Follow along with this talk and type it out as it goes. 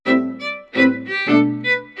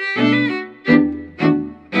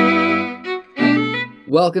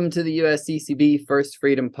Welcome to the USCCB First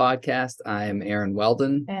Freedom Podcast. I am Aaron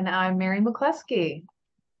Weldon. And I'm Mary McCluskey.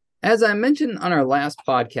 As I mentioned on our last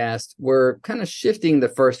podcast, we're kind of shifting the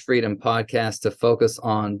First Freedom Podcast to focus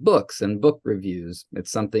on books and book reviews.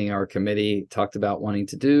 It's something our committee talked about wanting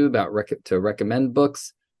to do, to recommend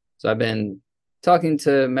books. So I've been talking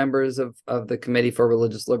to members of the Committee for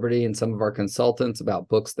Religious Liberty and some of our consultants about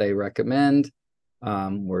books they recommend.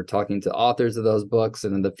 We're talking to authors of those books,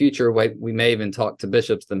 and in the future, we may even talk to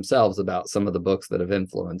bishops themselves about some of the books that have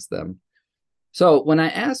influenced them. So when I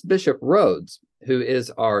asked Bishop Rhodes, who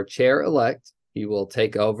is our chair-elect, he will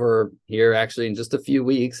take over here actually in just a few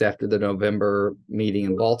weeks after the November meeting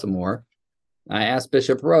in Baltimore. I asked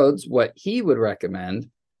Bishop Rhodes what he would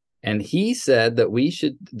recommend, and he said that we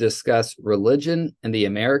should discuss Religion and the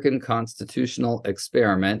American Constitutional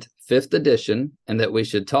Experiment, 5th edition, and that we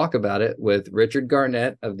should talk about it with Richard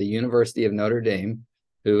Garnett of the University of Notre Dame,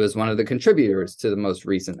 who is one of the contributors to the most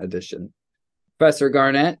recent edition. Professor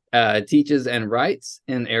Garnett teaches and writes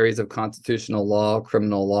in areas of constitutional law,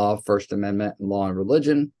 criminal law, First Amendment, and law and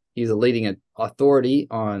religion. He's a leading authority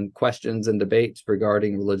on questions and debates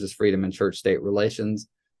regarding religious freedom and church-state relations.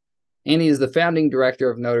 And he is the founding director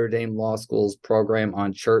of Notre Dame Law School's program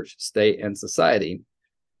on church, state, and society.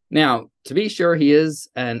 Now, to be sure, he is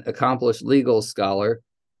an accomplished legal scholar,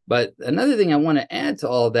 but another thing I want to add to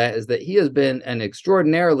all of that is that he has been an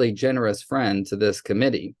extraordinarily generous friend to this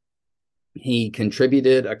committee. He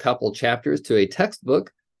contributed a couple chapters to a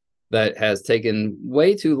textbook that has taken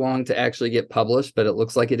way too long to actually get published, but it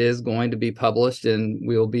looks like it is going to be published, and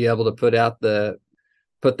we'll be able to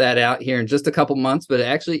put that out here in just a couple months, but it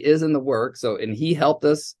actually is in the works. And he helped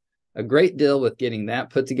us a great deal with getting that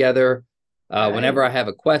put together. Whenever I have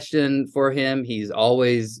a question for him, he's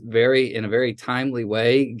always in a very timely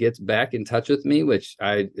way, gets back in touch with me, which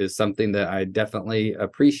is something that I definitely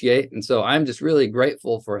appreciate. And so I'm just really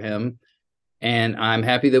grateful for him. And I'm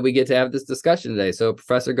happy that we get to have this discussion today. So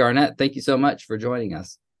Professor Garnett, thank you so much for joining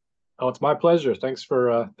us. Oh, it's my pleasure. Thanks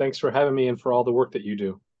for having me and for all the work that you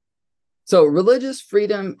do. So Religious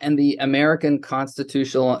Freedom and the American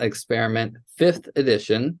Constitutional Experiment, 5th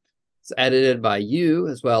edition. It's edited by you,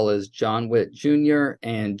 as well as John Witt Jr.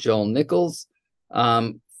 and Joel Nichols.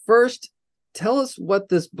 First, tell us what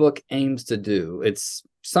this book aims to do. It's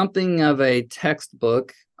something of a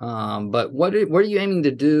textbook, but what are you aiming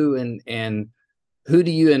to do, and who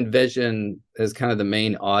do you envision as kind of the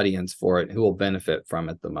main audience for it? Who will benefit from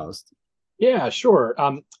it the most? Yeah, sure.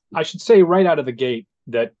 I should say right out of the gate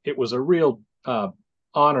that it was a real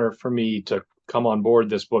honor for me to come on board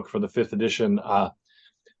this book for the 5th edition.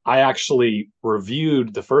 I actually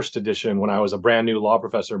reviewed the 1st edition when I was a brand new law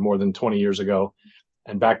professor more than 20 years ago.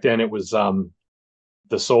 And back then it was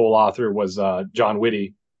the sole author was John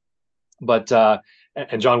Witte.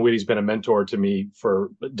 And John Witte's been a mentor to me for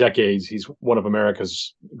decades. He's one of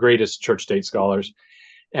America's greatest church-state scholars.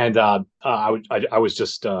 And I was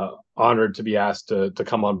just honored to be asked to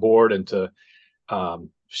come on board and to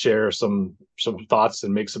share some thoughts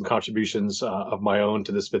and make some contributions of my own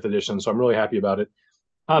to this 5th edition. So I'm really happy about it.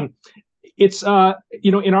 It's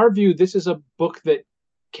in our view, this is a book that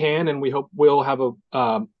can, and we hope will have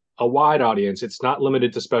a wide audience. It's not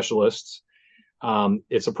limited to specialists.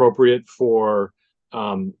 It's appropriate for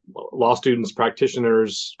law students,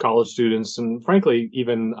 practitioners, college students, and frankly,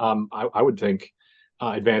 even I would think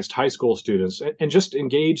advanced high school students, and just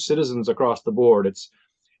engaged citizens across the board.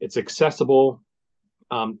 It's accessible.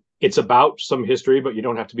 It's about some history, but you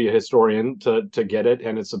don't have to be a historian to get it.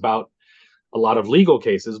 And it's about a lot of legal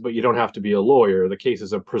cases, but you don't have to be a lawyer. The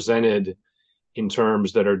cases are presented in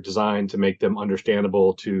terms that are designed to make them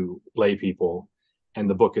understandable to lay people. And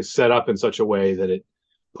the book is set up in such a way that it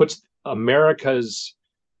puts America's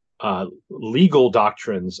legal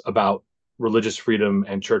doctrines about religious freedom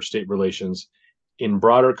and church-state relations in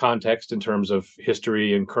broader context in terms of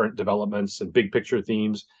history and current developments and big picture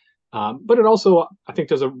themes. But it also, I think,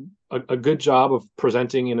 does a good job of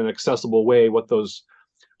presenting in an accessible way what those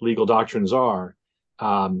legal doctrines are.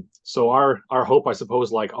 So our hope, I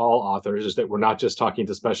suppose, like all authors, is that we're not just talking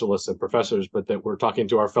to specialists and professors, but that we're talking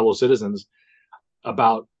to our fellow citizens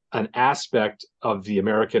about an aspect of the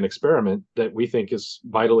American experiment that we think is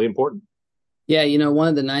vitally important. Yeah, one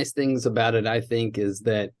of the nice things about it, I think, is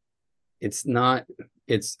that it's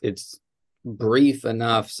brief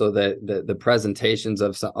enough so that the presentations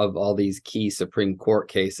of all these key Supreme Court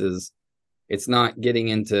cases, you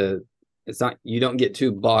don't get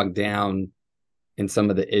too bogged down in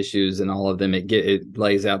some of the issues and all of them. It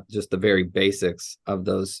lays out just the very basics of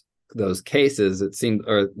those cases. It seems,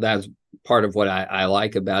 or that's part of what I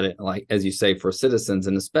like about it, like, as you say, for citizens,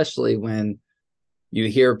 and especially when you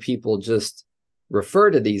hear people just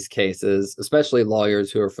refer to these cases, especially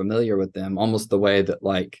lawyers who are familiar with them, almost the way that,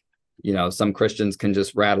 like, some Christians can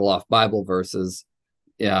just rattle off Bible verses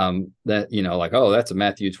that, like, oh, that's a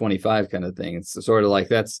Matthew 25 kind of thing. It's sort of like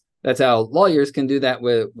that's how lawyers can do that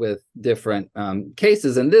with different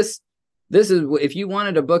cases. And this is, if you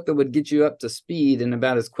wanted a book that would get you up to speed in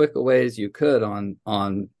about as quick a way as you could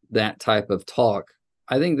on that type of talk,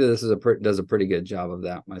 I think that this does a pretty good job of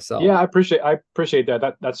that myself. Yeah, I appreciate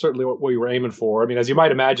that. That's certainly what we were aiming for. I mean, as you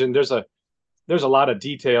might imagine, there's a lot of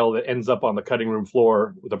detail that ends up on the cutting room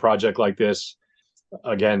floor with a project like this.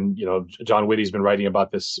 Again, John Whitty's been writing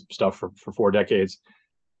about this stuff for 4 decades,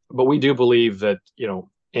 but we do believe that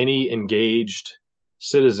any engaged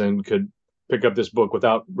citizen could pick up this book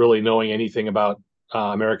without really knowing anything about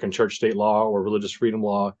American church-state law or religious freedom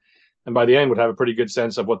law, and by the end would have a pretty good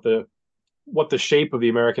sense of what the shape of the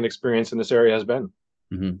American experience in this area has been.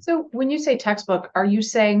 Mm-hmm. So when you say textbook, are you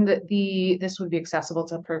saying that this would be accessible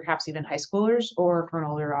to perhaps even high schoolers or for an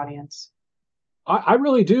older audience? I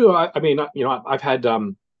really do. I mean, I've had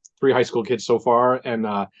 3 high school kids so far, and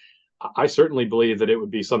I certainly believe that it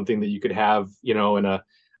would be something that you could have,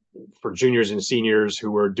 for juniors and seniors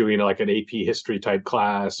who are doing like an AP history type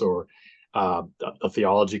class, or a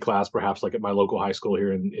theology class, perhaps like at my local high school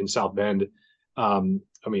here in South Bend. I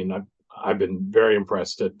mean, I've been very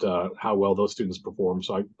impressed at how well those students perform.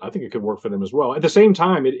 So I think it could work for them as well. At the same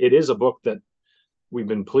time, it is a book that we've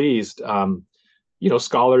been pleased.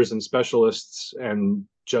 Scholars and specialists and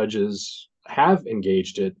judges have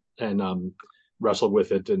engaged it and wrestled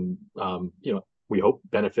with it, and we hope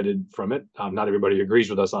benefited from it. Not everybody agrees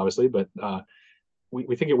with us, obviously, but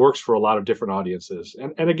we think it works for a lot of different audiences.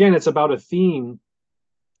 And again, it's about a theme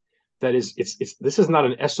that is this is not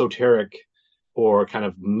an esoteric or kind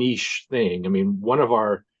of niche thing. I mean, one of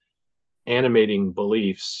our animating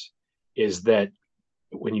beliefs is that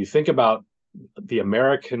when you think about the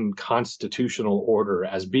American constitutional order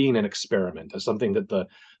as being an experiment, as something that the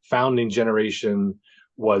founding generation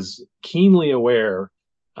was keenly aware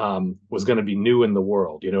was going to be new in the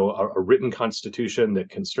world, a written constitution that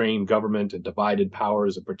constrained government and divided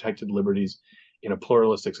powers and protected liberties in a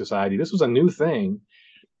pluralistic society. This was a new thing.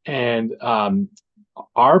 And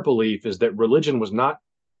our belief is that religion was not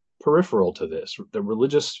peripheral to this. The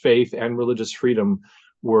religious faith and religious freedom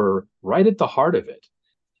were right at the heart of it.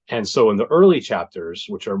 And so in the early chapters,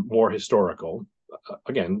 which are more historical,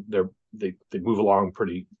 again, they move along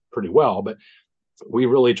pretty well, but we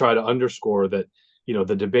really try to underscore that,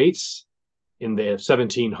 the debates in the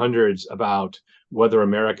 1700s about whether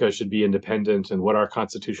America should be independent and what our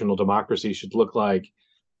constitutional democracy should look like,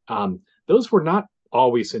 those were not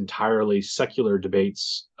always entirely secular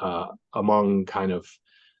debates among kind of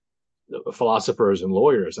philosophers and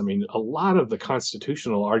lawyers. I mean, a lot of the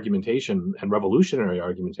constitutional argumentation and revolutionary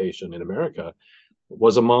argumentation in America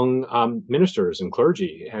was among ministers and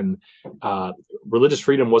clergy, and religious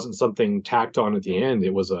freedom wasn't something tacked on at the end.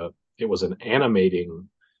 It was an animating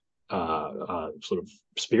sort of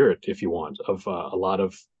spirit, if you want, of a lot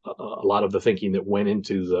of the thinking that went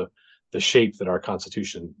into the shape that our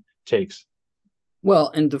Constitution takes.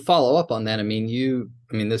 Well, and to follow up on that, I mean,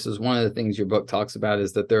 this is one of the things your book talks about,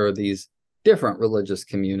 is that there are these different religious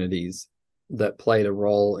communities that played a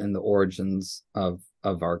role in the origins of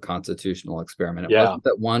our constitutional experiment. It wasn't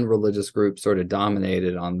that one religious group sort of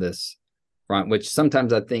dominated on this front, which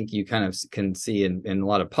sometimes I think you kind of can see in a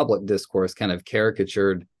lot of public discourse, kind of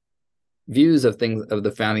caricatured views of things, of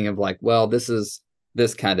the founding, of like, well, this is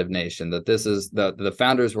this kind of nation, that this is the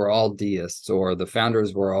founders were all deists, or the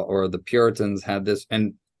founders were all, or the Puritans had this,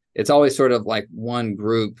 and it's always sort of like one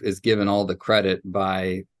group is given all the credit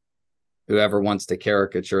by whoever wants to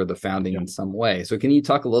caricature the founding in some way. So can you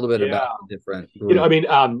talk a little bit about the different groups?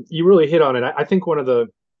 You really hit on it. I think one of the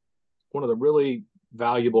really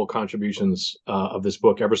valuable contributions of this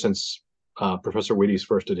book, ever since Professor Whitty's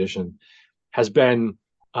first edition, has been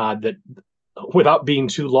that, without being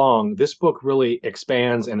too long, this book really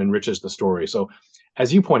expands and enriches the story. So,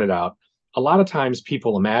 as you pointed out, a lot of times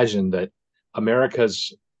people imagine that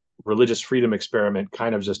America's religious freedom experiment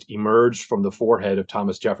kind of just emerged from the forehead of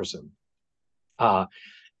Thomas Jefferson,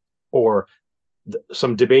 or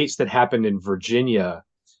some debates that happened in Virginia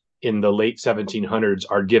in the late 1700s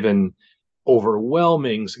are given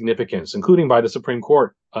overwhelming significance, including by the Supreme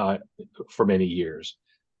Court for many years.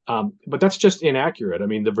 But that's just inaccurate. I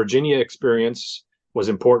mean, the Virginia experience was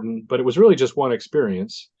important, but it was really just one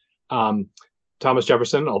experience. Thomas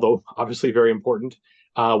Jefferson, although obviously very important,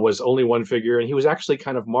 was only one figure, and he was actually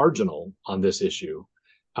kind of marginal on this issue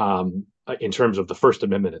in terms of the First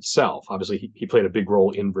Amendment itself. Obviously, he played a big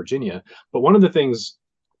role in Virginia. But one of the things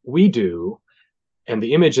we do And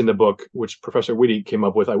the image in the book, which Professor Whitty came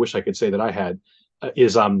up with, I wish I could say that I had,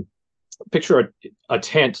 is picture a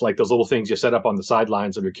tent, like those little things you set up on the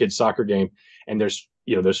sidelines of your kid's soccer game, and there's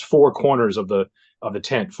four corners of the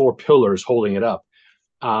tent, four pillars holding it up.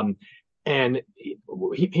 And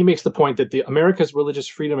he makes the point that the America's religious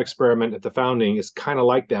freedom experiment at the founding is kind of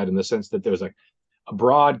like that, in the sense that there's a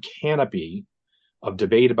broad canopy of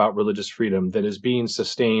debate about religious freedom that is being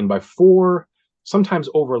sustained by four, sometimes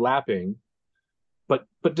overlapping,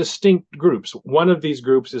 but distinct groups. One of these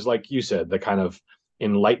groups is, like you said, the kind of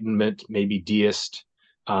Enlightenment, maybe deist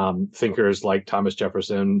thinkers like Thomas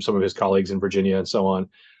Jefferson, some of his colleagues in Virginia, and so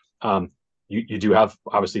on. You do have,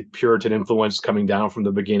 obviously, Puritan influence coming down from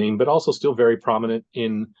the beginning, but also still very prominent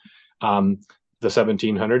in the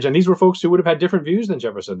 1700s. And these were folks who would have had different views than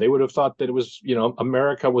Jefferson. They would have thought that it was,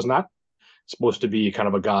 America was not supposed to be kind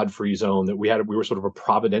of a God-free zone, that we were sort of a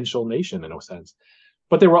providential nation in a sense.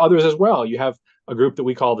 But there were others as well. You have a group that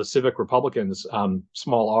we call the Civic Republicans,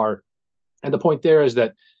 small r. And the point there is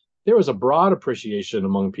that there was a broad appreciation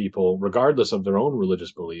among people, regardless of their own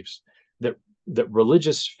religious beliefs, that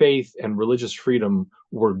religious faith and religious freedom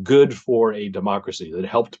were good for a democracy, that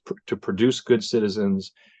helped to produce good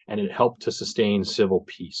citizens, and it helped to sustain civil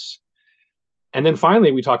peace. And then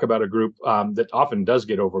finally, we talk about a group that often does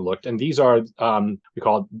get overlooked, and these are, we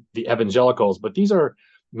call it the evangelicals, but these are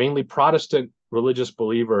mainly Protestant religious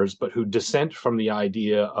believers, but who dissent from the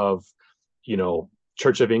idea of,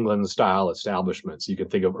 Church of England style establishments. You can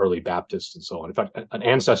think of early Baptists and so on. In fact, an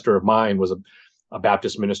ancestor of mine was a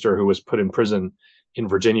Baptist minister who was put in prison in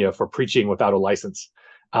Virginia for preaching without a license,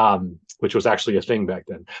 which was actually a thing back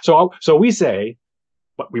then. So we say,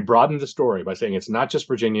 but we broaden the story by saying it's not just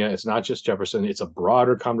Virginia, it's not just Jefferson, it's a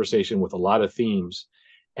broader conversation with a lot of themes.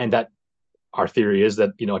 And that our theory is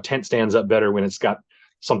that, a tent stands up better when it's got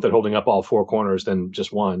something holding up all four corners than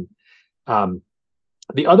just one.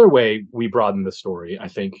 The other way we broaden the story, I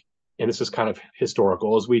think, and this is kind of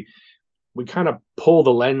historical, is we kind of pull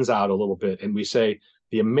the lens out a little bit, and we say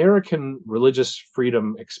the American religious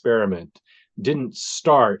freedom experiment didn't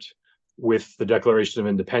start with the Declaration of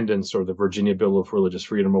Independence or the Virginia Bill of Religious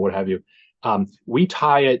Freedom or what have you. We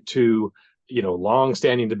tie it to,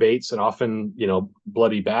 long-standing debates and often,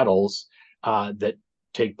 bloody battles that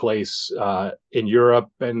take place in Europe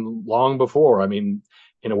and long before. I mean,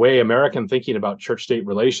 in a way, American thinking about church-state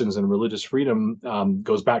relations and religious freedom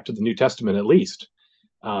goes back to the New Testament at least.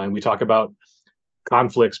 And we talk about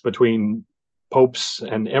conflicts between popes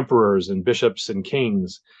and emperors and bishops and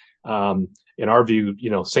kings. In our view,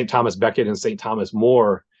 St. Thomas Becket and St. Thomas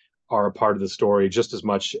More are a part of the story just as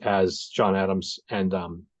much as John Adams and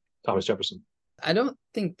Thomas Jefferson. I don't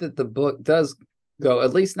think that the book does go,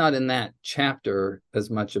 at least not in that chapter,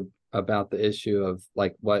 as much about the issue of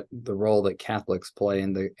like what the role that Catholics play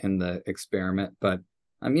in the experiment. But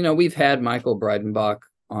we've had Michael Breidenbach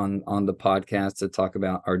on the podcast to talk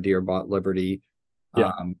about Our Dear Bought Liberty.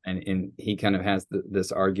 Yeah. And he kind of has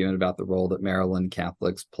this argument about the role that Maryland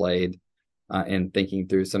Catholics played in thinking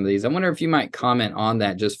through some of these. I wonder if you might comment on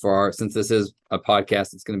that, just for since this is a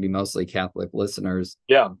podcast, it's going to be mostly Catholic listeners.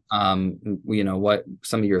 Yeah. What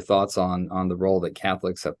some of your thoughts on the role that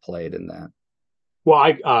Catholics have played in that. Well,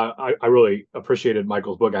 I really appreciated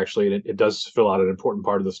Michael's book, actually, and it does fill out an important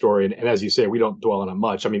part of the story. And as you say, we don't dwell on it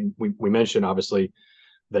much. I mean, we mentioned obviously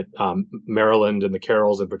that Maryland and the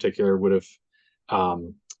Carrolls in particular would have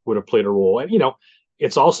played a role. And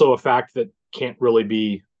it's also a fact that can't really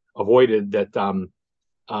be avoided that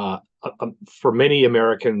for many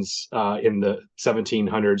Americans in the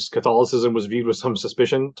 1700s, Catholicism was viewed with some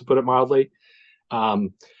suspicion, to put it mildly.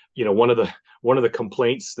 One of the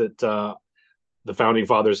complaints that the founding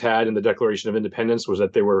fathers had in the Declaration of Independence was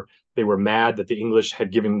that they were mad that the English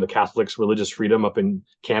had given the Catholics religious freedom up in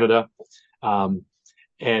Canada.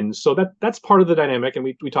 And so that's part of the dynamic, and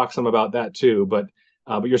we talk some about that too. But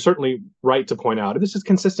you're certainly right to point out, and this is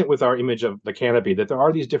consistent with our image of the canopy, that there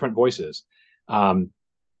are these different voices.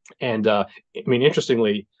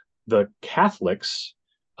 Interestingly, the Catholics,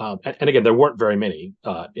 and again, there weren't very many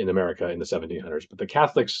in America in the 1700s, but the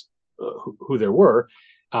Catholics who there were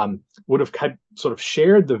would have sort of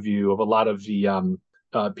shared the view of a lot of the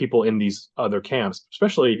people in these other camps,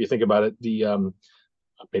 especially if you think about it,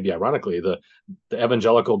 maybe ironically, the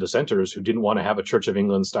evangelical dissenters who didn't want to have a Church of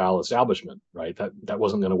England style establishment, right? That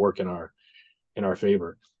wasn't going to work in our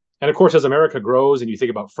favor. And of course, as America grows and you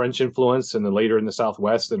think about French influence, and then later in the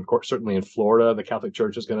Southwest, and of course, certainly in Florida, the Catholic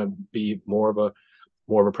Church is going to be more of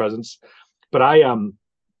a presence. But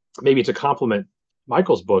maybe to complement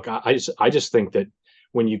Michael's book, I just think that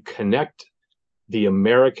when you connect the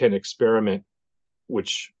American experiment,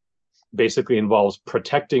 which basically involves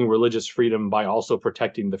protecting religious freedom by also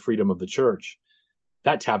protecting the freedom of the church,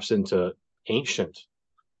 that taps into ancient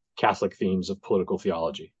Catholic themes of political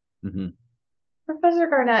theology. Mm-hmm. Professor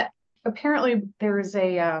Garnett, apparently there is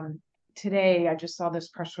today I just saw this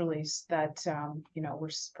press release that, we're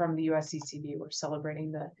from the USCCB, we're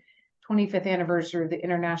celebrating the 25th anniversary of the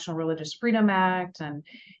International Religious Freedom Act. And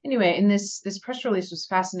anyway, in this press release was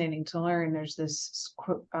fascinating to learn. There's this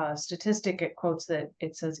statistic, it quotes that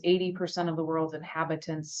it says 80% of the world's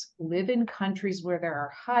inhabitants live in countries where there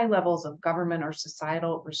are high levels of government or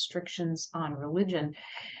societal restrictions on religion.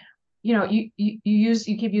 You keep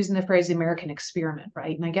using the phrase American experiment,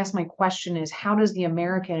 right? And I guess my question is, how does the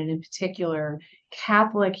American, and in particular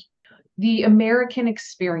the American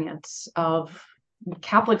experience of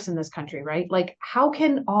Catholics in this country, right? Like, how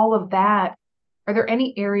can all of that, are there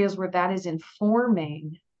any areas where that is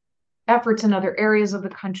informing efforts in other areas of the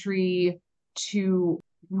country to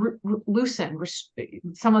loosen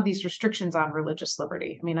some of these restrictions on religious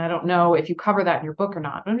liberty? I mean, I don't know if you cover that in your book or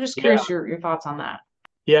not, but I'm just curious your thoughts on that.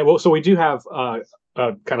 Yeah, well, so we do have a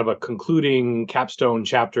kind of a concluding capstone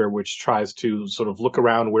chapter, which tries to sort of look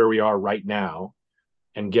around where we are right now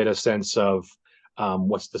and get a sense of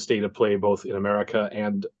what's the state of play both in America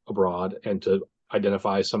and abroad, and to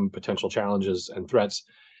identify some potential challenges and threats.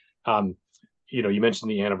 You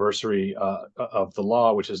mentioned the anniversary of the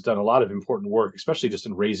law, which has done a lot of important work, especially just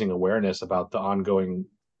in raising awareness about the ongoing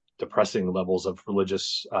depressing levels of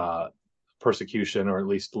religious persecution, or at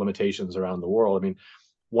least limitations around the world. I mean,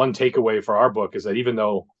 one takeaway for our book is that even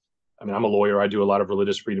though, I'm a lawyer, I do a lot of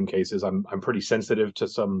religious freedom cases, I'm pretty sensitive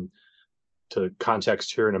to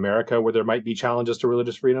context here in America where there might be challenges to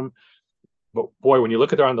religious freedom. But boy, when you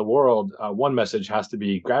look around the world, one message has to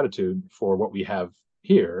be gratitude for what we have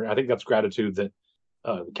here. I think that's gratitude that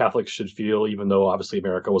Catholics should feel, even though obviously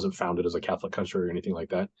America wasn't founded as a Catholic country or anything like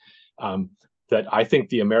that. That I think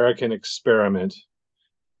the American experiment,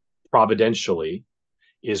 providentially,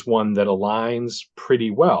 is one that aligns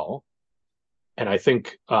pretty well. And I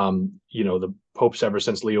think, the popes ever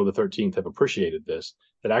since Leo XIII have appreciated this,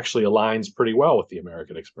 that actually aligns pretty well with the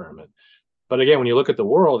American experiment. But again, when you look at the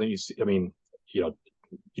world and you see, you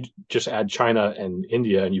just add China and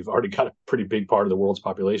India, and you've already got a pretty big part of the world's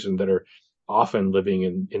population that are often living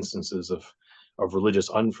in instances of religious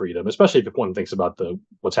unfreedom, especially if one thinks about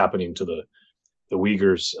what's happening to the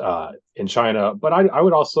Uyghurs in China. But I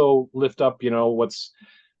would also lift up, what's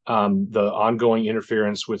the ongoing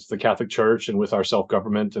interference with the Catholic Church and with our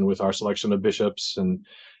self-government and with our selection of bishops, and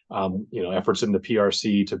efforts in the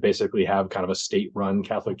PRC to basically have kind of a state-run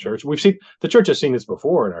Catholic Church. The Church has seen this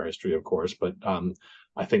before in our history, of course, but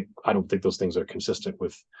I don't think those things are consistent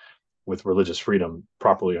with religious freedom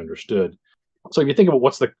properly understood. So if you think about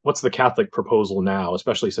what's the Catholic proposal now,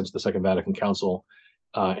 especially since the Second Vatican Council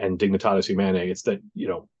and Dignitatis Humanae, it's that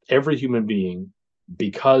every human being,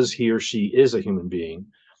 because he or she is a human being,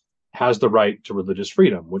 has the right to religious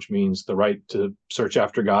freedom, which means the right to search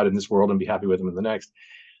after God in this world and be happy with him in the next.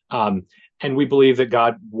 And we believe that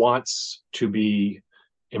God wants to be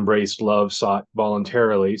embraced, loved, sought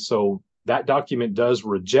voluntarily. So that document does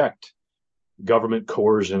reject government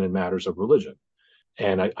coercion in matters of religion.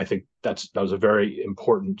 And I think that was a very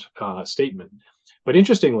important statement. But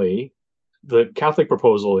interestingly, the Catholic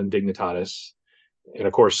proposal in Dignitatis, and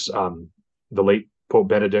of course, the late Pope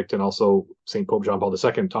Benedict and also St. Pope John Paul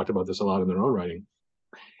II talked about this a lot in their own writing.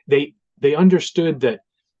 They understood that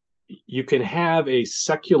you can have a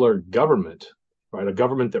secular government, right? A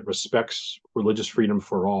government that respects religious freedom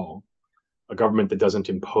for all, a government that doesn't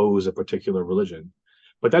impose a particular religion.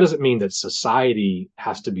 But that doesn't mean that society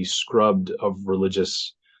has to be scrubbed of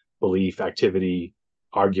religious belief, activity,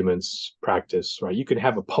 arguments, practice, right? You can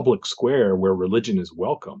have a public square where religion is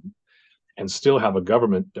welcome and still have a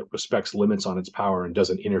government that respects limits on its power and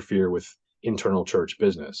doesn't interfere with internal church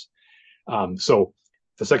business. So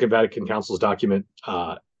the Second Vatican Council's document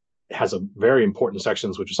has a very important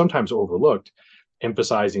sections, which are sometimes overlooked,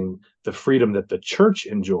 emphasizing the freedom that the church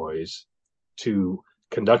enjoys to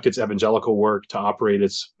conduct its evangelical work, to operate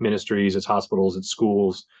its ministries, its hospitals, its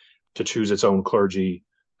schools, to choose its own clergy,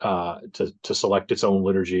 to select its own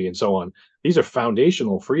liturgy, and so on. These are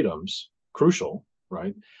foundational freedoms, crucial,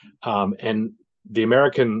 right? And the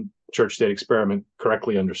American church-state experiment,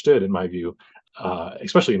 correctly understood, in my view,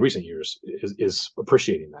 especially in recent years, is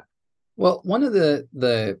appreciating that. Well, one of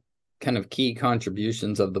the kind of key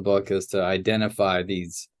contributions of the book is to identify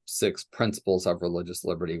these 6 principles of religious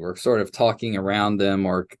liberty. We're sort of talking around them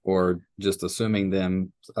or just assuming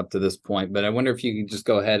them up to this point, but I wonder if you could just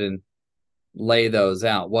go ahead and lay those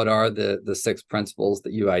out. What are the six principles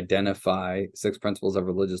that you identify, six principles of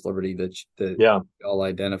religious liberty that you all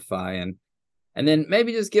identify, and then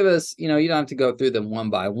maybe just give us, you don't have to go through them one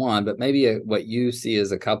by one, but maybe what you see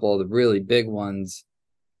as a couple of the really big ones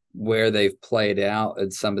where they've played out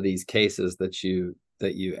in some of these cases that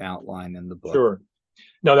you outline in the book. Sure.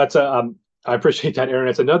 No, I appreciate that, Aaron.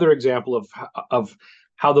 It's another example of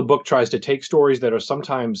how the book tries to take stories that are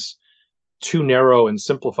sometimes too narrow and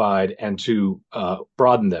simplified and to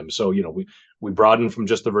broaden them. So, we broaden from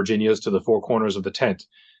just the Virginias to the four corners of the tent.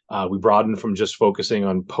 We broaden from just focusing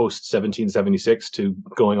on post 1776 to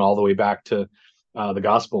going all the way back to the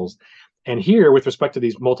Gospels. And here, with respect to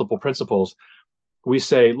these multiple principles, we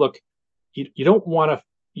say, look, you don't want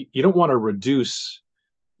to reduce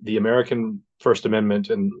the American First Amendment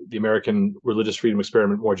and the American religious freedom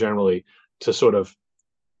experiment more generally to sort of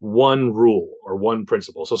one rule or one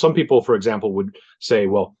principle. So some people, for example, would say,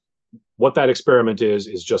 well, what that experiment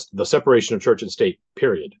is just the separation of church and state,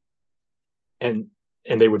 period. And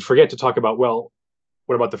they would forget to talk about, well,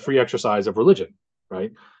 what about the free exercise of religion,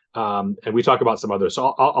 right? And we talk about some others.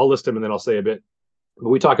 So I'll list them and then I'll say a bit. But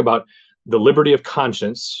we talk about the liberty of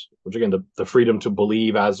conscience, which again, the freedom to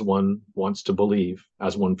believe as one wants to believe,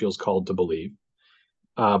 as one feels called to believe.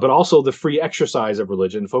 But also the free exercise of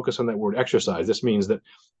religion. Focus on that word exercise. This means that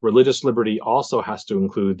religious liberty also has to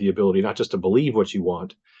include the ability not just to believe what you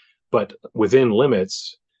want, but within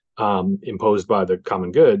limits imposed by the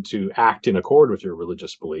common good to act in accord with your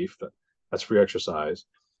religious belief. That's free exercise.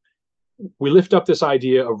 We lift up this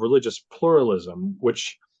idea of religious pluralism,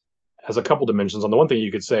 which has a couple dimensions. On the one thing,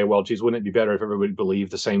 you could say, well, geez, wouldn't it be better if everybody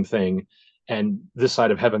believed the same thing? And this side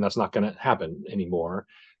of heaven, that's not going to happen anymore.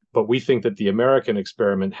 But we think that the American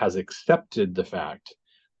experiment has accepted the fact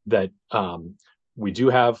that we do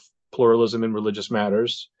have pluralism in religious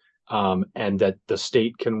matters, and that the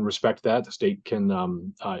state can respect that. The state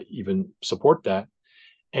can even support that,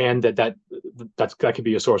 and that could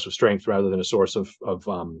be a source of strength rather than a source of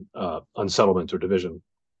unsettlement or division.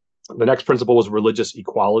 The next principle was religious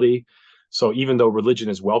equality. So even though religion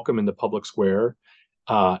is welcome in the public square,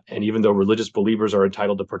 and even though religious believers are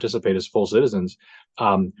entitled to participate as full citizens,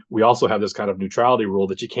 we also have this kind of neutrality rule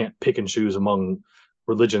that you can't pick and choose among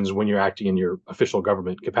religions when you're acting in your official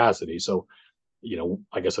government capacity. So,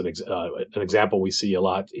 I guess an example we see a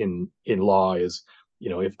lot in law is,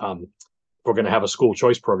 if we're going to have a school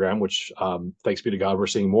choice program, which thanks be to God, we're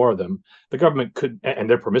seeing more of them, the government could, and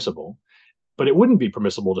they're permissible, but it wouldn't be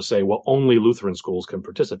permissible to say, well, only Lutheran schools can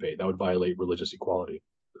participate. That would violate religious equality.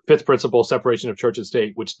 Fifth principle, separation of church and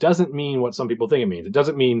state, which doesn't mean what some people think it means. It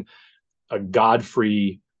doesn't mean a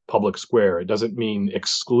God-free public square. It doesn't mean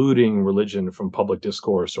excluding religion from public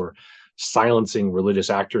discourse or silencing religious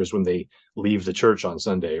actors when they leave the church on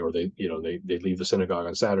Sunday or they leave the synagogue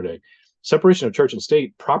on Saturday. Separation of church and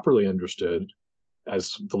state, properly understood,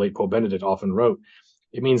 as the late Pope Benedict often wrote,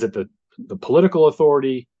 it means that the political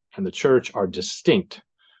authority and the church are distinct.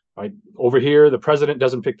 Right over here, the president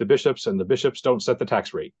doesn't pick the bishops, and the bishops don't set the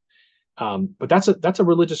tax rate. But that's a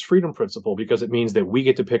religious freedom principle because it means that we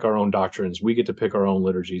get to pick our own doctrines, we get to pick our own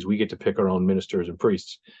liturgies, we get to pick our own ministers and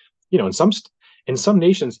priests. In some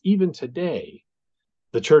nations, even today,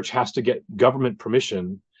 the church has to get government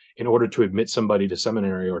permission in order to admit somebody to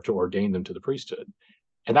seminary or to ordain them to the priesthood,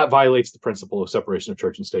 and that violates the principle of separation of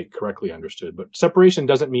church and state, correctly understood. But separation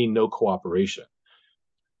doesn't mean no cooperation.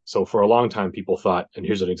 So for a long time, people thought, and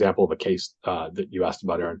here's an example of a case that you asked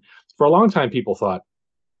about, Aaron. For a long time, people thought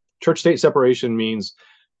church-state separation means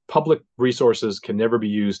public resources can never be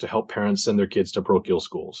used to help parents send their kids to parochial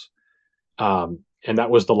schools. And that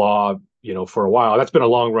was the law, for a while. That's been a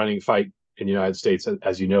long-running fight in the United States,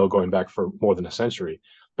 as you know, going back for more than a century.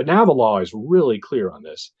 But now the law is really clear on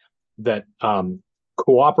this, that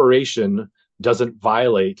cooperation doesn't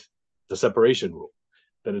violate the separation rule,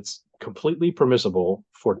 that it's completely permissible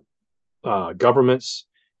for governments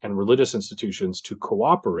and religious institutions to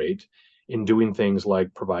cooperate in doing things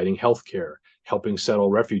like providing healthcare, helping settle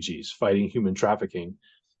refugees, fighting human trafficking,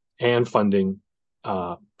 and funding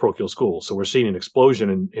parochial schools. So we're seeing an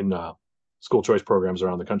explosion in school choice programs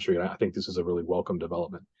around the country, and I think this is a really welcome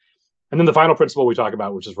development. And then the final principle we talk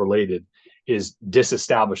about, which is related, is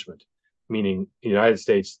disestablishment, meaning in the United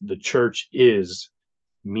States, the church is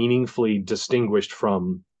meaningfully distinguished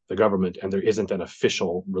from the government, and there isn't an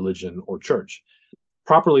official religion or church.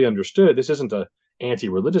 Properly understood, this isn't an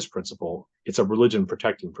anti-religious principle, it's a religion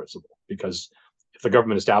protecting principle, because if the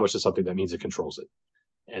government establishes something, that means it controls it.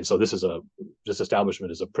 And so this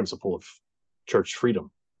establishment is a principle of church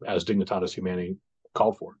freedom, as Dignitatis Humanae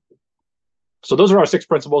called for. So those are our 6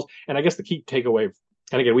 principles. And I guess the key takeaway,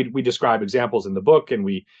 and again, we describe examples in the book, and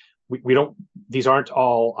we we don't, these aren't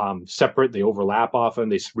all separate. They overlap often,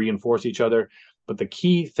 they reinforce each other. But the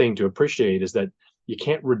key thing to appreciate is that you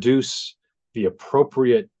can't reduce the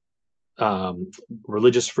appropriate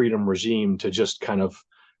religious freedom regime to just kind of,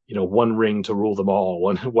 one ring to rule them all,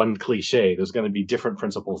 one cliche. There's going to be different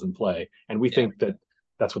principles in play. And we think that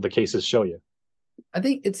that's what the cases show you. I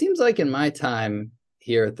think it seems like in my time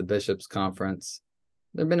here at the Bishops' Conference,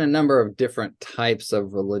 there have been a number of different types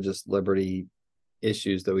of religious liberty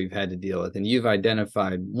issues that we've had to deal with. And you've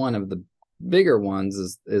identified one of the bigger ones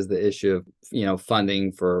is the issue of,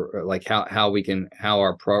 funding for like how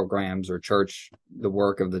our programs or the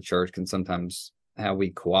work of the church can sometimes, how we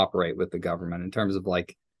cooperate with the government in terms of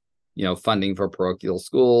like, funding for parochial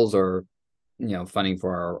schools or, funding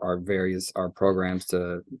for our programs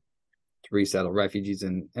to resettle refugees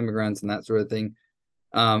and immigrants and that sort of thing.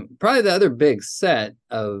 Probably the other big set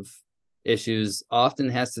of issues often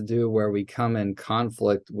has to do where we come in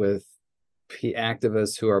conflict with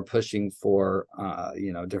activists who are pushing for,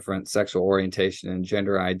 different sexual orientation and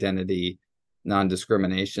gender identity,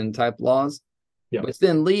 non-discrimination type laws, which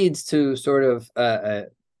then leads to sort of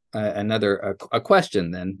another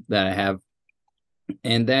question then that I have,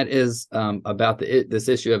 and that is about this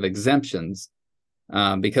issue of exemptions.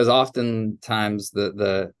 Because oftentimes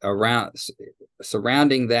the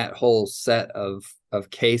surrounding that whole set of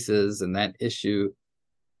cases and that issue,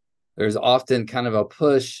 there's often kind of a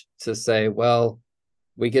push to say, well,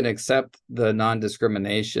 we can accept the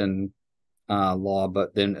non-discrimination law,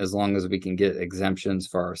 but then as long as we can get exemptions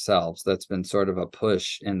for ourselves. That's been sort of a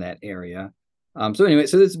push in that area. So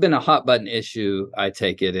this has been a hot button issue, I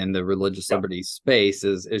take it, in the religious liberty space,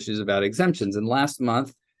 is issues about exemptions. And last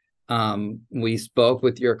month, we spoke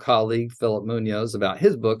with your colleague, Philip Munoz, about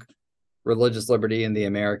his book, Religious Liberty and the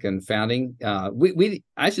American Founding.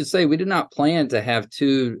 I should say we did not plan to have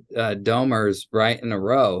two domers right in a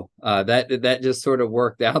row. That just sort of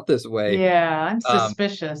worked out this way. Yeah, I'm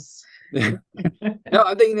suspicious. No,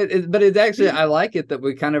 I'm thinking but it's actually, I like it that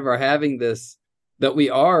we kind of are having this, that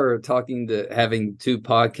we are having two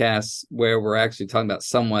podcasts where we're actually talking about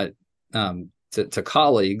somewhat to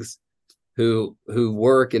colleagues who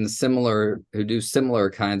work in who do similar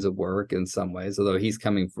kinds of work in some ways, although he's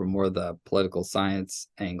coming from more the political science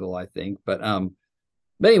angle, I think. But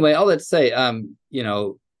anyway, all that to say,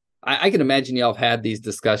 I can imagine y'all have had these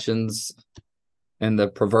discussions in the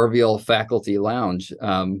proverbial faculty lounge.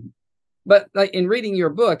 But in reading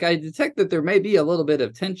your book, I detect that there may be a little bit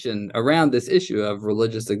of tension around this issue of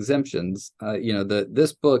religious exemptions.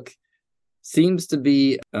 This book seems to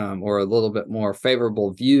be, or a little bit more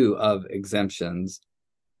favorable view of exemptions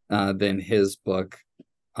than his book.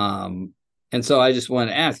 And so I just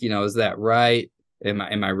want to ask, is that right? Am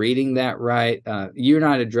I reading that right? You're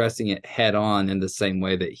not addressing it head on in the same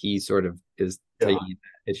way that he sort of is taking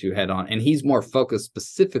that issue head on. And he's more focused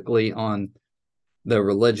specifically on the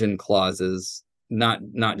religion clauses, not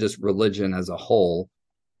just religion as a whole.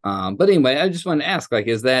 But anyway, I just want to ask, like,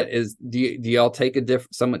 do y'all take a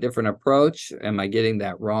somewhat different approach? Am I getting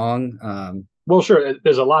that wrong? Well, sure.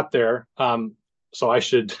 There's a lot there. So I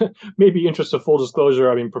should maybe, interest of full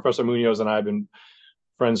disclosure, I mean, Professor Munoz and I have been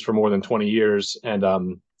friends for more than 20 years.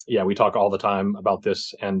 And we talk all the time about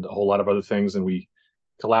this and a whole lot of other things. And we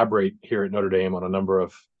collaborate here at Notre Dame on a number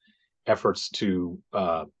of efforts to,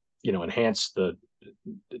 enhance the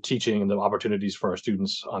teaching and the opportunities for our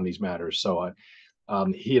students on these matters. So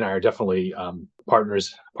he and I are definitely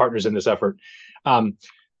partners in this effort.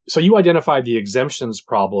 So you identified the exemptions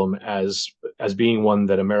problem as being one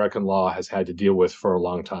that American law has had to deal with for a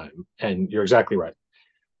long time, and you're exactly right.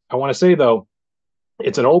 I want to say, though,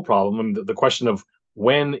 it's an old problem. I mean, the question of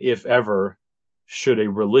when, if ever, should a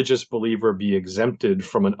religious believer be exempted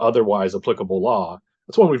from an otherwise applicable law?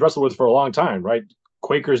 That's one we've wrestled with for a long time, right?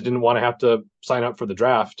 Quakers didn't want to have to sign up for the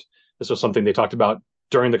draft. This was something they talked about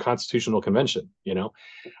during the Constitutional Convention, and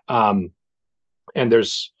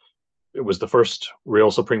it was the first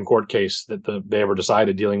real Supreme Court case that they ever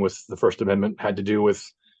decided dealing with the First Amendment, had to do with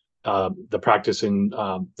the practice in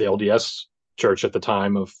the LDS church at the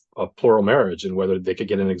time of plural marriage and whether they could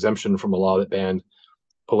get an exemption from a law that banned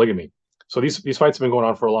polygamy. So these fights have been going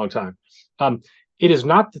on for a long time. It is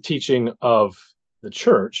not the teaching of the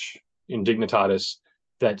church in Dignitatis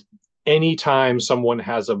that anytime someone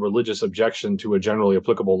has a religious objection to a generally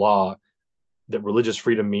applicable law, that religious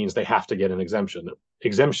freedom means they have to get an exemption.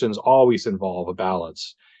 Exemptions always involve a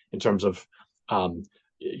balance in terms of,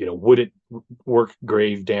 would it work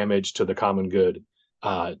grave damage to the common good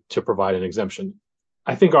to provide an exemption?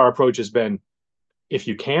 I think our approach has been, if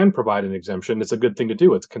you can provide an exemption, it's a good thing to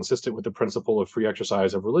do. It's consistent with the principle of free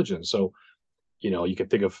exercise of religion. So, you can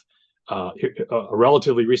think of a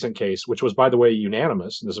relatively recent case, which was, by the way,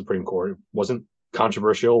 unanimous in the Supreme Court. It wasn't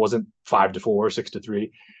controversial, wasn't 5-4,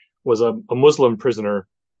 6-3, was a Muslim prisoner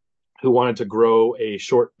who wanted to grow a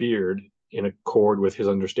short beard in accord with his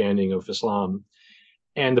understanding of Islam.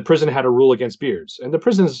 And the prison had a rule against beards. And the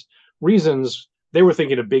prison's reasons, they were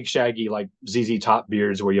thinking of big, shaggy, like ZZ Top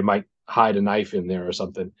beards where you might hide a knife in there or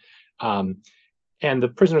something. And the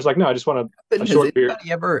prisoner's like, no, I just want a short beard. Has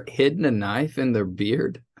anybody ever hidden a knife in their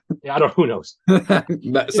beard? Yeah, I don't. Who knows?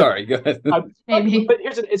 But, sorry, go ahead. But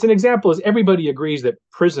it's an example. Is everybody agrees that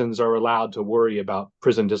prisons are allowed to worry about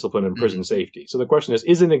prison discipline and prison safety? So the question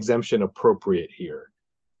is an exemption appropriate here?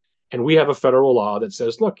 And we have a federal law that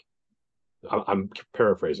says, look, I'm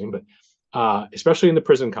paraphrasing, but especially in the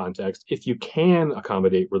prison context, if you can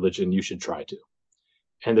accommodate religion, you should try to.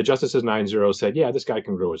 And the justices 9-0 said, yeah, this guy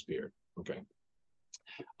can grow his beard. Okay.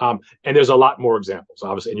 And there's a lot more examples,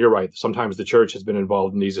 obviously. And you're right. Sometimes the church has been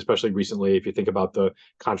involved in these, especially recently. If you think about the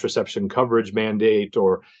contraception coverage mandate,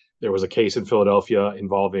 or there was a case in Philadelphia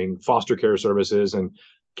involving foster care services, and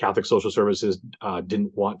Catholic social services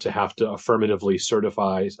didn't want to have to affirmatively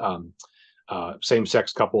certify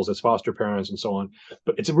same-sex couples as foster parents and so on.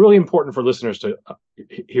 But it's really important for listeners to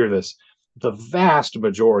hear this. The vast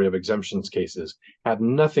majority of exemptions cases have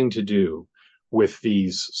nothing to do with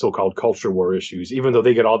these so-called culture war issues, even though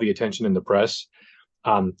they get all the attention in the press.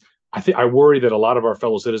 I worry that a lot of our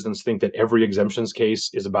fellow citizens think that every exemptions case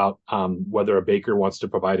is about whether a baker wants to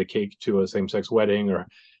provide a cake to a same-sex wedding or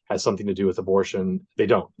has something to do with abortion. They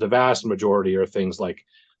don't. The vast majority are things like,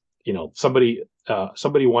 somebody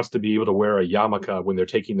wants to be able to wear a yarmulke when they're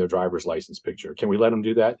taking their driver's license picture. Can we let them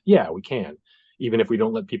do that? Yeah, we can, even if we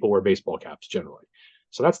don't let people wear baseball caps generally.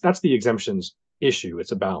 So that's the exemptions issue.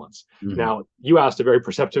 It's a balance. Mm-hmm. Now, you asked a very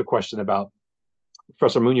perceptive question about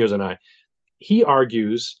Professor Munoz and I. He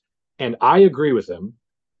argues, and I agree with him,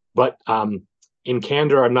 but in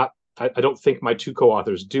candor, I don't think my two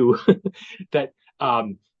co-authors do, that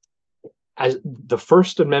as the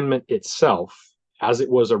First Amendment itself, as it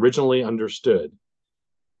was originally understood,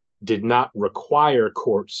 did not require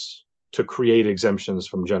courts to create exemptions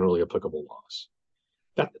from generally applicable laws.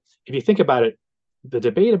 That, if you think about it, the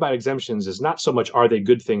debate about exemptions is not so much are they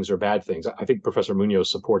good things or bad things. I think Professor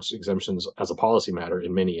Munoz supports exemptions as a policy matter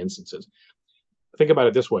in many instances. Think about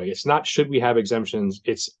it this way. It's not should we have exemptions,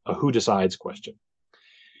 it's a who decides question.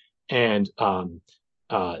 And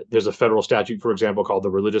there's a federal statute, for example, called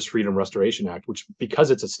the Religious Freedom Restoration Act, which,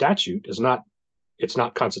 because it's a statute, it's not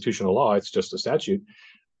constitutional law, it's just a statute.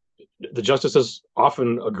 The justices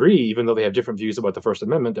often agree, even though they have different views about the First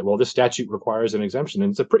Amendment, that, well, this statute requires an exemption.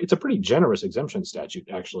 And it's a pretty generous exemption statute,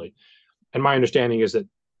 actually. And my understanding is that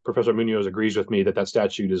Professor Munoz agrees with me that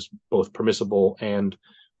statute is both permissible and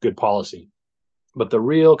good policy. But the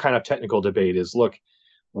real kind of technical debate is, look,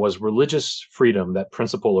 was religious freedom, that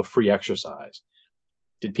principle of free exercise,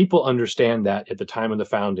 did people understand that at the time of the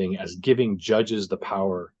founding as giving judges the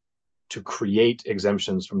power to create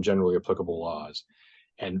exemptions from generally applicable laws?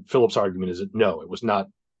 And Philip's argument is that no, it was not,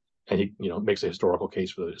 and he makes a historical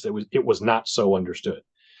case for this. It was not so understood,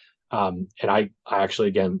 and I actually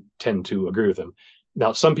again tend to agree with him.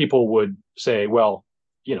 Now, some people would say, well,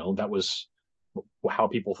 that was how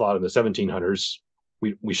people thought in the 1700s.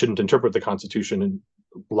 We shouldn't interpret the Constitution and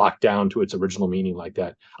lock down to its original meaning like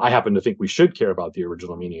that. I happen to think we should care about the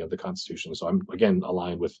original meaning of the Constitution. So I'm again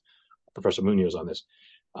aligned with Professor Munoz on this.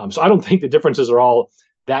 So I don't think the differences are all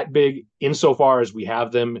that big insofar as we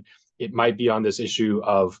have them. It might be on this issue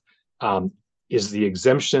of is the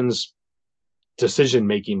exemptions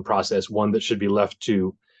decision-making process one that should be left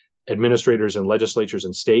to administrators and legislatures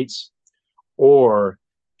and states, or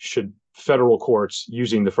should federal courts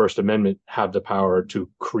using the First Amendment have the power to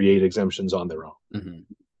create exemptions on their own? Mm-hmm.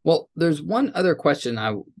 Well, there's one other question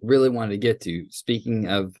I really wanted to get to. Speaking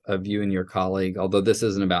of you and your colleague, although this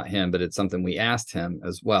isn't about him, but it's something we asked him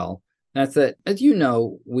as well. That's that, as you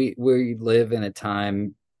know, we live in a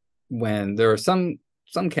time when there are some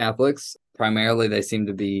Catholics, primarily they seem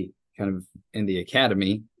to be kind of in the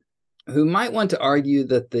academy, who might want to argue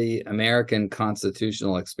that the American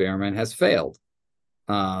constitutional experiment has failed.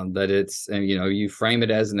 That it's, and you frame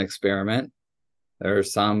it as an experiment. There are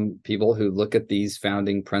some people who look at these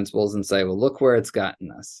founding principles and say, well, look where it's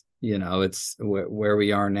gotten us. It's where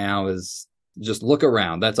we are now is just look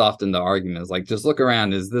around. That's often the argument, is like, just look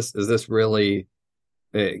around. Is this really,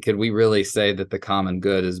 could we really say that the common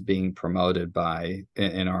good is being promoted are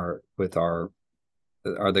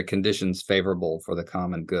the conditions favorable for the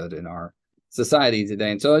common good in our society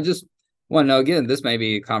today? And so I just want to know, again, this may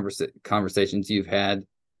be conversations you've had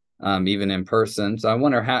even in person. So I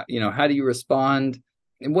wonder how do you respond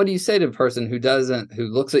And what do you say to a person who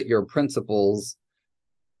looks at your principles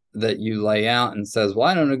that you lay out and says, well,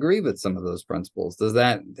 I don't agree with some of those principles?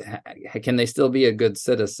 Can they still be a good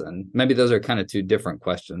citizen? Maybe those are kind of two different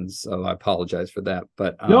questions, so I apologize for that.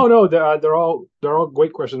 But no, they're all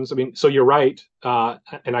great questions. I mean, so you're right.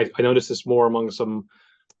 And I noticed this more among some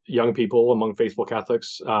young people, among faithful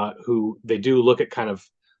Catholics, who they do look at kind of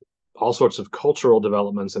all sorts of cultural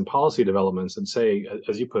developments and policy developments and say,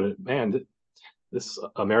 as you put it, man, this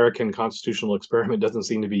American constitutional experiment doesn't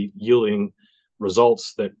seem to be yielding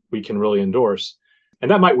results that we can really endorse. And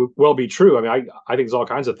that might well be true. I mean, I think there's all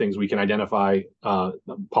kinds of things we can identify,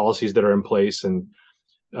 policies that are in place and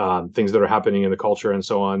things that are happening in the culture and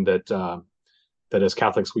so on that as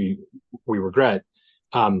Catholics we regret.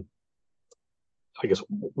 I guess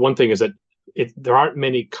one thing is that there aren't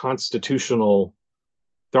many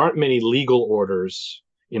legal orders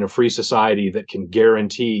in a free society that can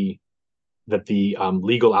guarantee that the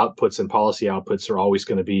legal outputs and policy outputs are always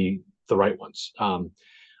going to be the right ones.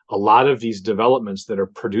 A lot of these developments that are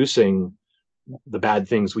producing the bad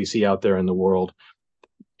things we see out there in the world,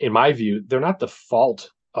 in my view, they're not the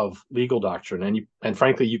fault of legal doctrine. And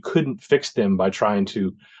frankly, you couldn't fix them by trying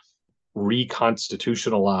to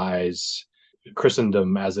reconstitutionalize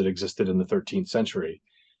Christendom as it existed in the 13th century.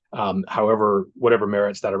 However, whatever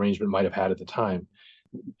merits that arrangement might have had at the time.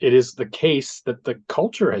 It is the case that the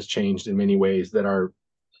culture has changed in many ways that are,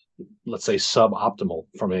 let's say, suboptimal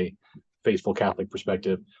from a faithful Catholic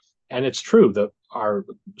perspective. And it's true that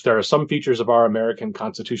there are some features of our American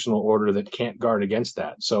constitutional order that can't guard against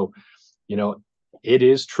that. So, it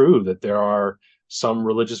is true that there are some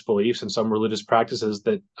religious beliefs and some religious practices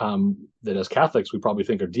that as Catholics we probably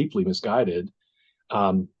think are deeply misguided,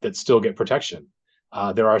 that still get protection.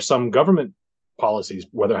 There are some government policies,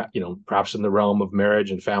 whether perhaps in the realm of marriage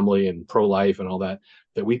and family and pro-life and all that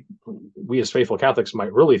we as faithful Catholics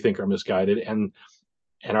might really think are misguided, and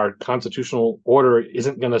our constitutional order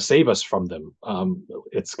isn't going to save us from them.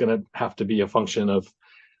 It's going to have to be a function of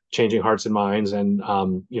changing hearts and minds and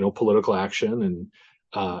political action and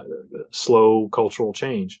slow cultural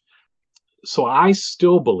change. So I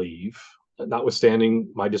still believe, notwithstanding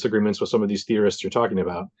my disagreements with some of these theorists you're talking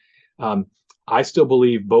about, I still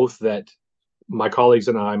believe both that my colleagues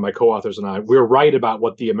and I, my co-authors and I, we're right about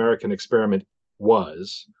what the American experiment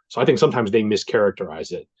was. So I think sometimes they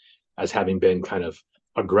mischaracterize it as having been kind of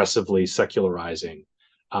aggressively secularizing,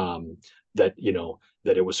 that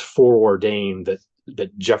it was foreordained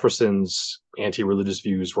that Jefferson's anti-religious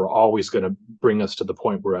views were always going to bring us to the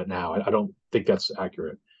point we're at now. I don't think that's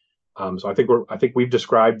accurate. So I think we've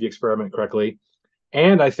described the experiment correctly.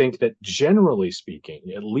 And I think that generally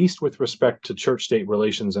speaking, at least with respect to church-state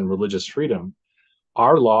relations and religious freedom,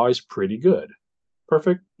 our law is pretty good.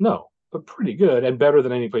 Perfect? No, but pretty good and better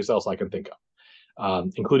than any place else I can think of,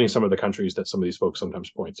 including some of the countries that some of these folks sometimes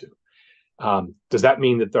point to. Does that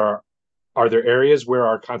mean that are there areas where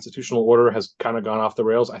our constitutional order has kind of gone off the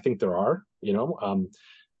rails? I think there are, and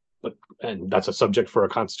that's a subject for a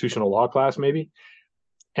constitutional law class maybe.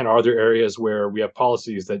 And are there areas where we have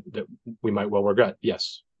policies that we might well regret?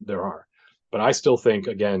 Yes, there are. But I still think,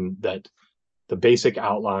 again, that the basic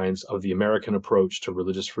outlines of the American approach to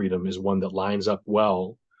religious freedom is one that lines up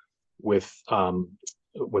well with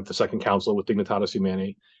the Second Council, with Dignitatis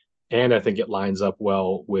Humanae. And I think it lines up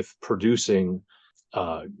well with producing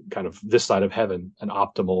kind of this side of heaven, an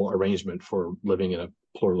optimal arrangement for living in a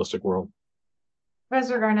pluralistic world.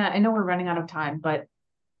 Professor Garnett, I know we're running out of time, but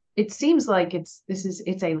it seems like it's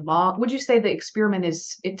a long, would you say the experiment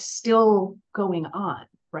it's still going on,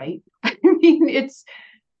 right? I mean,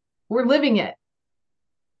 we're living it.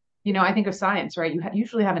 I think of science, right? You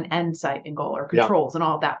usually have an end site and goal or controls and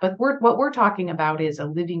all of that. But what we're talking about is a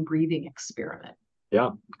living, breathing experiment. Yeah.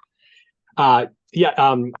 My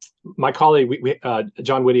colleague,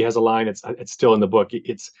 John Whitty, has a line. It's still in the book.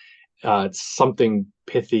 It's something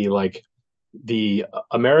pithy like, the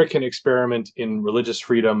American experiment in religious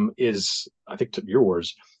freedom is, I think to your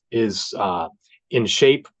words, is in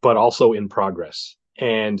shape, but also in progress.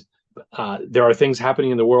 And there are things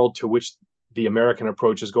happening in the world to which the American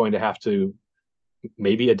approach is going to have to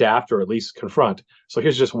maybe adapt or at least confront. So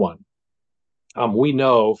here's just one. We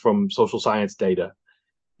know from social science data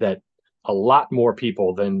that a lot more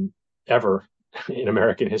people than ever in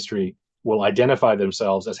American history will identify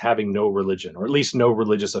themselves as having no religion, or at least no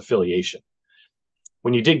religious affiliation.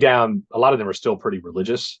 When you dig down, a lot of them are still pretty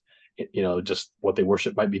religious. Just what they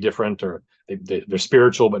worship might be different, or they're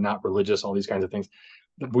spiritual but not religious, all these kinds of things.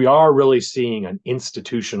 We are really seeing an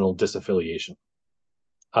institutional disaffiliation.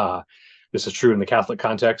 This is true in the Catholic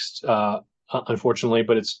context, unfortunately,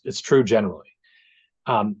 but it's true generally.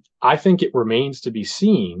 I think it remains to be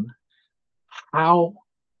seen how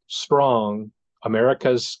strong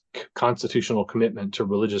America's constitutional commitment to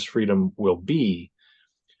religious freedom will be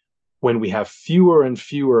when we have fewer and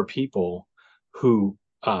fewer people who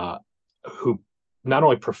who not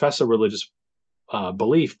only profess a religious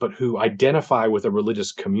belief, but who identify with a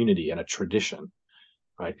religious community and a tradition.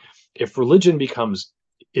 Right? If religion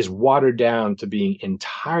is watered down to being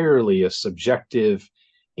entirely a subjective,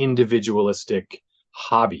 individualistic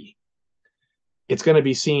hobby, it's going to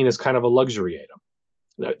be seen as kind of a luxury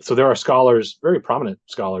item. So there are scholars, very prominent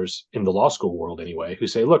scholars in the law school world anyway, who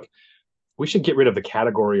say, look, we should get rid of the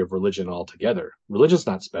category of religion altogether. Religion's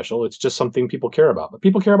not special. It's just something people care about. But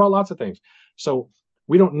people care about lots of things. So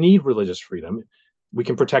we don't need religious freedom. We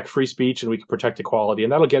can protect free speech and we can protect equality,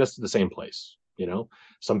 and that'll get us to the same place.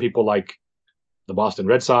 Some people like the Boston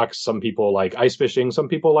Red Sox. Some people like ice fishing. Some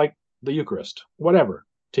people like the Eucharist. Whatever.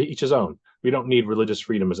 To each his own. We don't need religious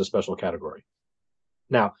freedom as a special category.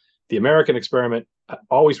 Now, the American experiment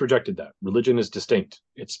always rejected that. Religion is distinct.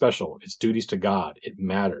 It's special. It's duties to God. It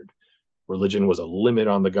mattered. Religion was a limit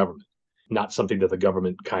on the government, not something that the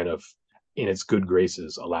government kind of, in its good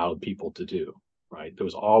graces, allowed people to do, right? There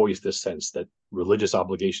was always this sense that religious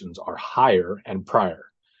obligations are higher and prior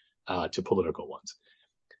to political ones.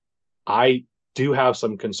 I do have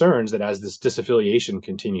some concerns that as this disaffiliation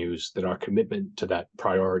continues, that our commitment to that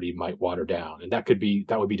priority might water down, and that would be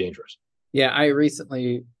dangerous. Yeah, I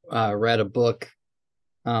recently read a book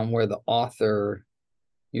where the author,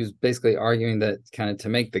 he was basically arguing that kind of to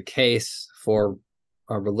make the case for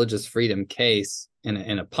a religious freedom case in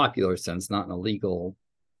a popular sense, not in a legal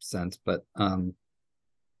sense, but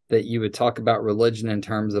that you would talk about religion in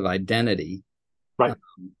terms of identity, right?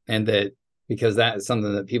 And that because that is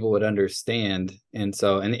something that people would understand, and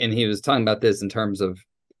so and he was talking about this in terms of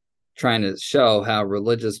trying to show how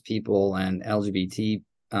religious people and LGBT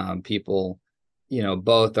people,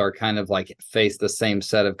 both are kind of like face the same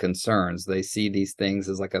set of concerns. They see these things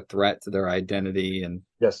as like a threat to their identity and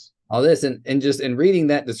yes, all this. And just in reading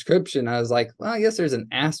that description, I was like, well, I guess there's an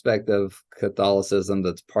aspect of Catholicism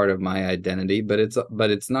that's part of my identity, but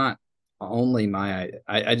it's not only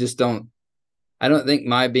I just don't think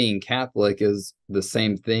my being Catholic is the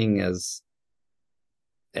same thing as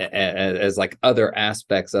like other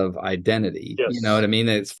aspects of identity. yes. You know what I mean?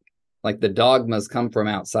 It's like the dogmas come from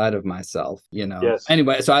outside of myself, Yes.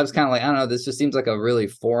 Anyway, so I was kind of like, I don't know, this just seems like a really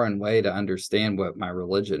foreign way to understand what my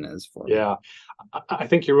religion is for me. Yeah, I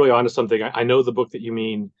think you're really onto something. I know the book that you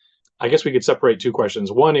mean. I guess we could separate two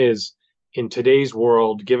questions. One is, in today's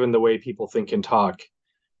world, given the way people think and talk,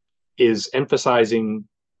 is emphasizing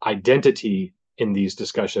identity in these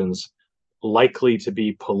discussions likely to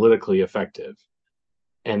be politically effective?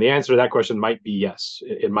 And the answer to that question might be yes.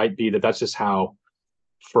 It might be that that's just how,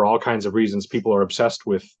 for all kinds of reasons, people are obsessed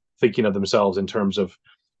with thinking of themselves in terms of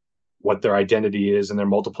what their identity is and their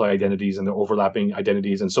multiple identities and their overlapping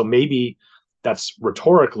identities. And so maybe that's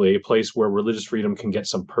rhetorically a place where religious freedom can get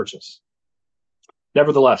some purchase.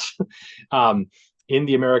 Nevertheless, in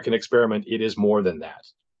the American experiment, it is more than that,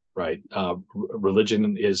 right?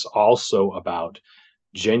 Religion is also about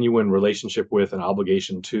genuine relationship with and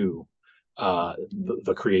obligation to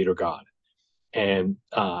the Creator God. And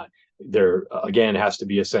there, again, has to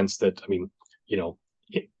be a sense that,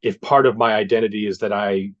 if part of my identity is that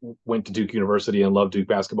I went to Duke University and love Duke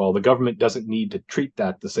basketball, the government doesn't need to treat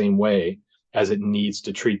that the same way as it needs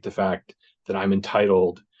to treat the fact that I'm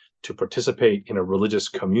entitled to participate in a religious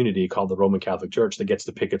community called the Roman Catholic Church that gets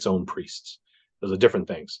to pick its own priests. Those are different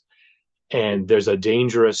things. And there's a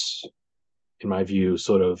dangerous, in my view,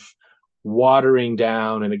 sort of watering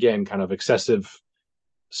down and, again, kind of excessive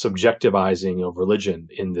subjectivizing of religion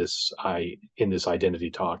in this identity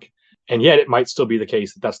talk. And yet it might still be the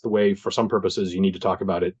case that that's the way, for some purposes, you need to talk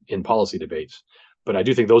about it in policy debates. But I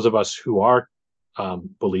do think those of us who are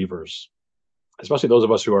believers, especially those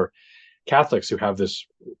of us who are Catholics, who have this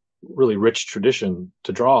really rich tradition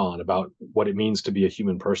to draw on about what it means to be a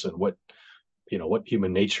human person, what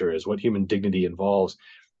human nature is, what human dignity involves,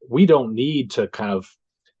 we don't need to kind of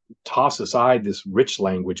toss aside this rich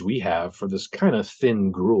language we have for this kind of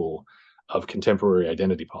thin gruel of contemporary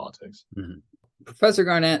identity politics. Mm-hmm. Professor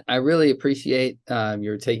Garnett, I really appreciate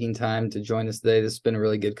your taking time to join us today. This has been a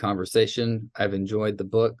really good conversation. I've enjoyed the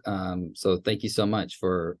book. So thank you so much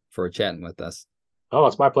for chatting with us. Oh,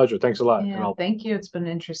 it's my pleasure. Thanks a lot. Yeah, thank you. It's been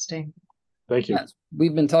interesting. Thank you. Yes,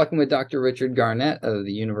 we've been talking with Dr. Richard Garnett of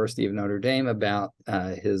the University of Notre Dame about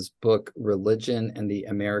his book, Religion and the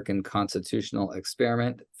American Constitutional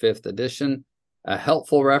Experiment, 5th edition, a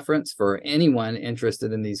helpful reference for anyone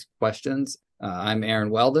interested in these questions. I'm Aaron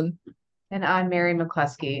Weldon. And I'm Mary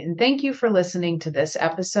McCluskey. And thank you for listening to this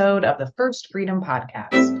episode of the First Freedom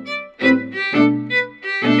Podcast.